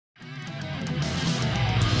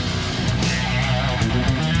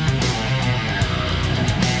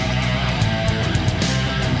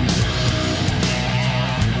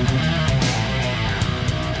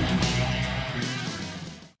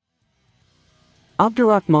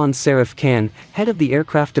Abdurrahman Şeref Can, head of the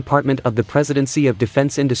Aircraft Department of the Presidency of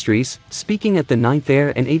Defense Industries, speaking at the 9th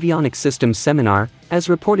Air and Avionic Systems Seminar, as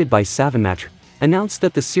reported by Savunmatr, announced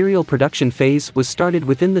that the serial production phase was started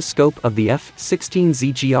within the scope of the F-16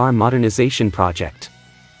 ÖZGÜR modernization project.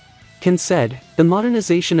 Can said, the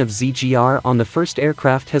modernization of ÖZGÜR on the first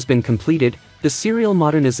aircraft has been completed, the serial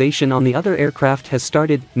modernization on the other aircraft has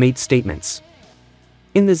started, made statements.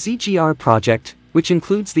 In the ÖZGÜR project, which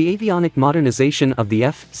includes the avionic modernization of the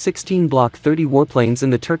F-16 Block 30 warplanes in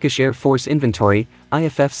the Turkish Air Force inventory,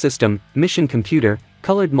 IFF System, mission computer,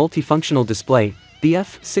 colored multifunctional display, the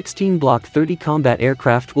F-16 Block 30 combat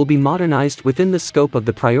aircraft will be modernized within the scope of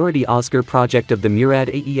the priority ÖZGÜR project of the MURAD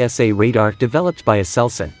AESA radar developed by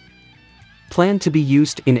ASELSAN. Planned to be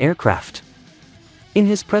used in aircraft. In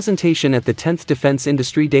his presentation at the 10th Defense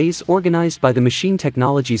Industry Days organized by the Machine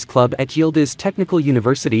Technologies Club at Yildiz Technical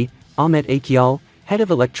University, Ahmet Akyal, head of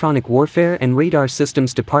Electronic Warfare and Radar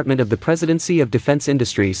Systems Department of the Presidency of Defense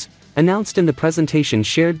Industries, announced in the presentation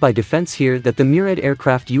shared by Defense here that the MURAD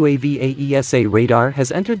aircraft UAV AESA radar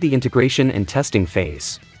has entered the integration and testing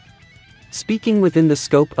phase. Speaking within the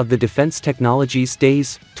scope of the Defense Technologies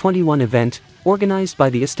Days 21 event, organized by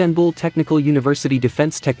the Istanbul Technical University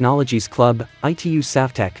Defense Technologies Club, ITU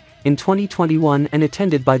Savtech, in 2021 and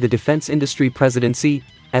attended by the Defense Industry Presidency,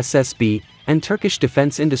 SSB, and Turkish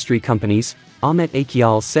defense industry companies, Ahmet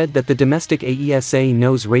Akyal said that the domestic AESA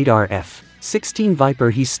nose radar F-16 Viper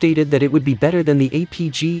he stated that it would be better than the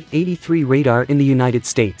APG-83 radar in the United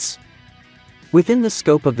States. Within the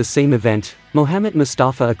scope of the same event, Mohammed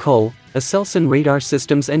Mustafa Akol, ASELSAN Radar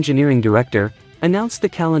Systems Engineering Director, announced the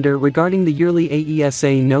calendar regarding the yearly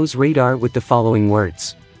AESA nose radar with the following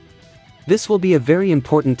words. "This will be a very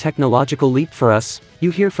important technological leap for us, you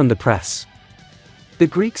hear from the press. The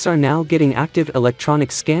Greeks are now getting active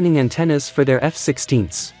electronic scanning antennas for their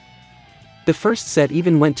F-16s. The first set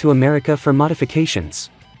even went to America for modifications.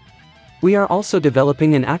 We are also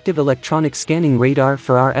developing an active electronic scanning radar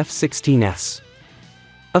for our F-16s.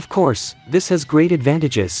 Of course, this has great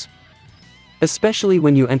advantages. Especially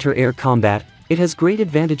when you enter air combat, it has great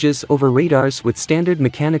advantages over radars with standard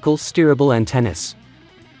mechanical steerable antennas.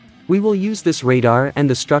 We will use this radar and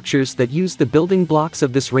the structures that use the building blocks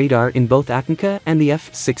of this radar in both ATANCA and the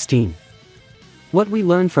F-16. What we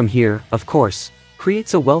learn from here, of course,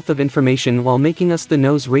 creates a wealth of information while making us the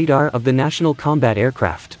nose radar of the national combat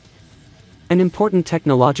aircraft. An important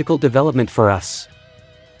technological development for us.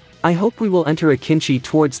 I hope we will enter Akinci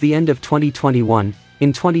towards the end of 2021,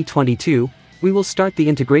 in 2022, we will start the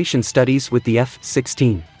integration studies with the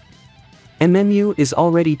F-16. MMU is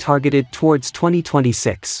already targeted towards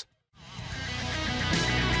 2026.